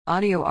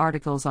Audio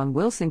articles on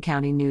Wilson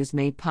County News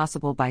made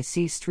possible by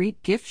C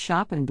Street Gift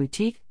Shop and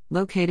Boutique,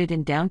 located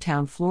in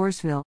downtown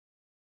Floresville.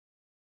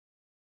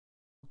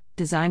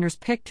 Designers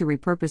picked to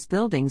repurpose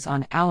buildings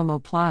on Alamo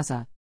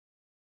Plaza.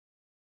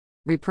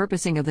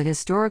 Repurposing of the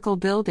historical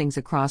buildings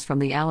across from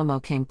the Alamo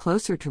came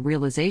closer to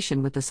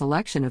realization with the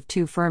selection of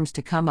two firms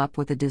to come up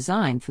with a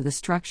design for the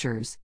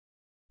structures.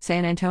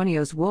 San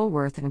Antonio's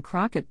Woolworth and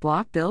Crockett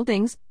Block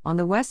buildings, on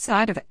the west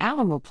side of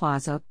Alamo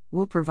Plaza,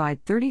 will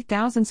provide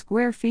 30,000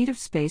 square feet of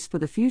space for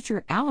the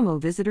future Alamo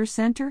Visitor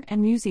Center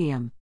and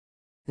Museum.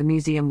 The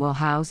museum will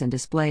house and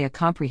display a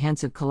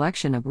comprehensive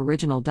collection of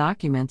original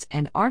documents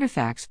and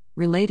artifacts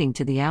relating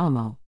to the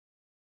Alamo.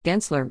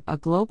 Gensler, a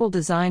global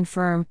design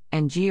firm,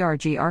 and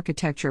GRG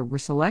Architecture were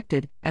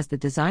selected as the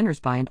designers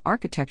by an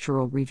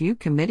architectural review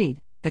committee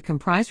that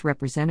comprised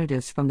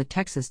representatives from the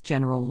Texas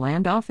General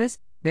Land Office,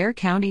 Bexar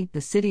County,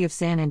 the City of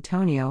San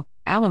Antonio,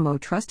 Alamo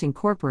Trust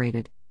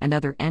Incorporated, and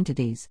other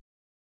entities.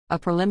 A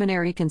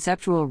preliminary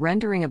conceptual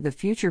rendering of the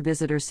future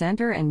visitor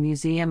center and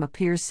museum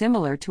appears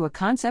similar to a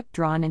concept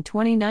drawn in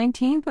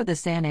 2019 for the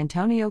San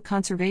Antonio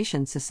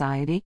Conservation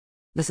Society.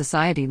 The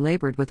society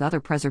labored with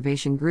other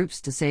preservation groups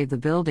to save the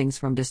buildings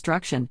from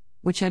destruction,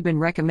 which had been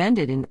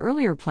recommended in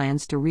earlier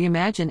plans to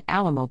reimagine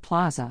Alamo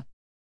Plaza.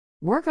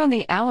 Work on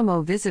the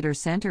Alamo Visitor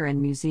Center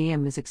and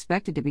Museum is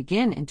expected to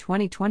begin in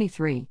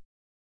 2023.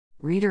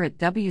 Reader at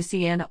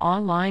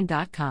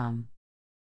WCNonline.com